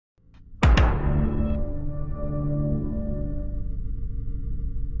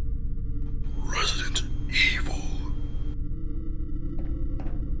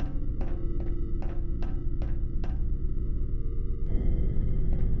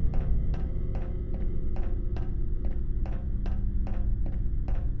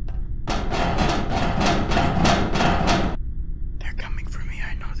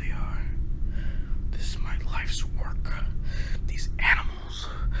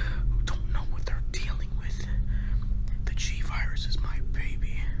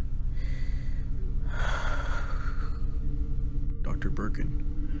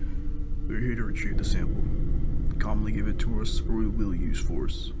here to retrieve the sample. Calmly give it to us, or we will use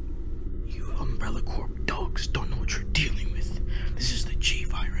force. You Umbrella Corp dogs don't know what you're dealing with. This is the G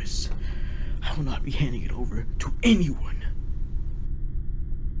virus. I will not be handing it over to anyone.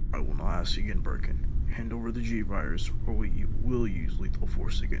 I will not ask you again, Birkin. Hand over the G virus, or we will use lethal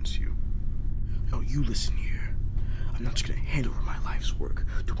force against you. No, you listen here. I'm not just gonna hand over my life's work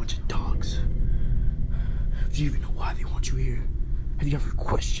to a bunch of dogs. Do you even know why they want you here? Have you ever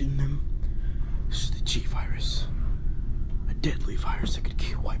questioned them? This is the G virus. A deadly virus that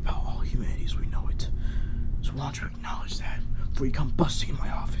could wipe out all humanity as we know it. So why don't you acknowledge that before you come busting in my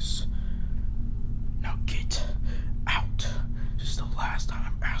office? Now get out. This is the last time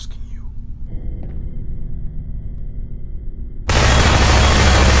I'm asking you.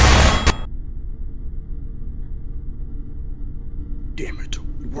 Damn it,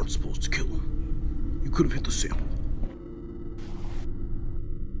 we weren't supposed to kill him. You could have hit the sample.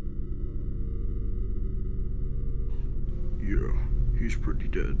 Yeah, he's pretty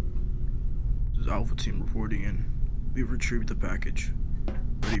dead. This is Alpha Team reporting in. We've retrieved the package.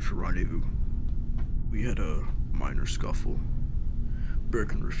 Ready for rendezvous. We had a minor scuffle.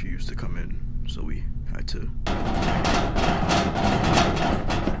 Birkin refused to come in, so we had to...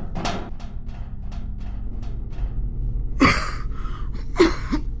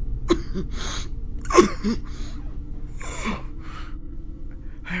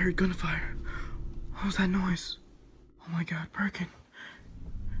 I heard gunfire. What was that noise? Oh my god, Birkin.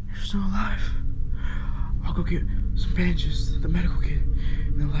 You're still alive. I'll go get some bandages, the medical kit,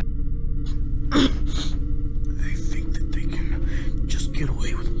 and the lab. They think that they can just get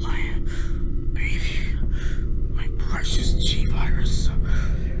away with my baby. My precious G virus.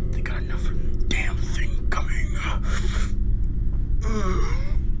 They got enough of the damn thing coming.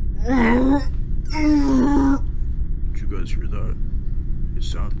 Did you guys hear that? It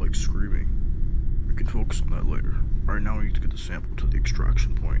sounded like screaming. We can focus on that later. Right now we need to get the sample to the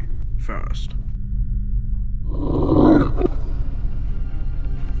extraction point. Fast.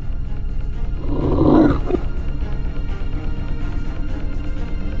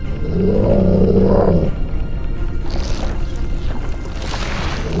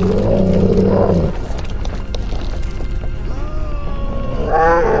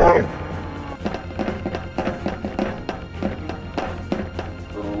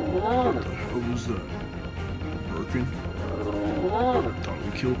 What the hell was that? Birkin? Thought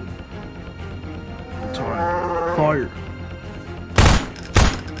we killed him. Time. Fire!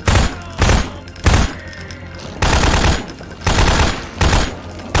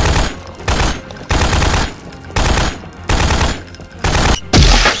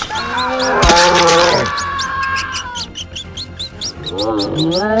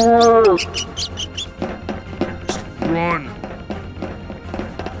 Run!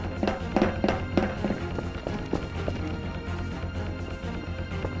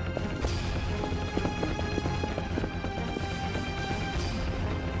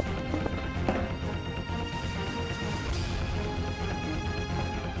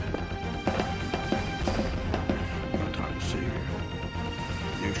 No time to sit here.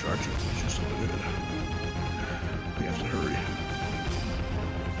 The extraction is just over there. We have to hurry.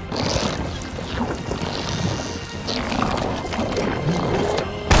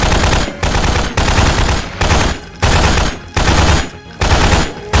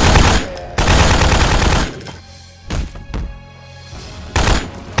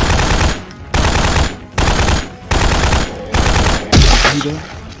 Go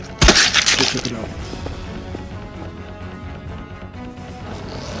check it out.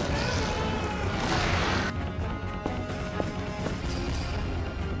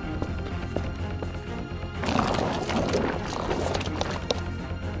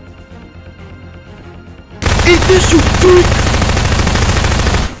 Eat this, you freak!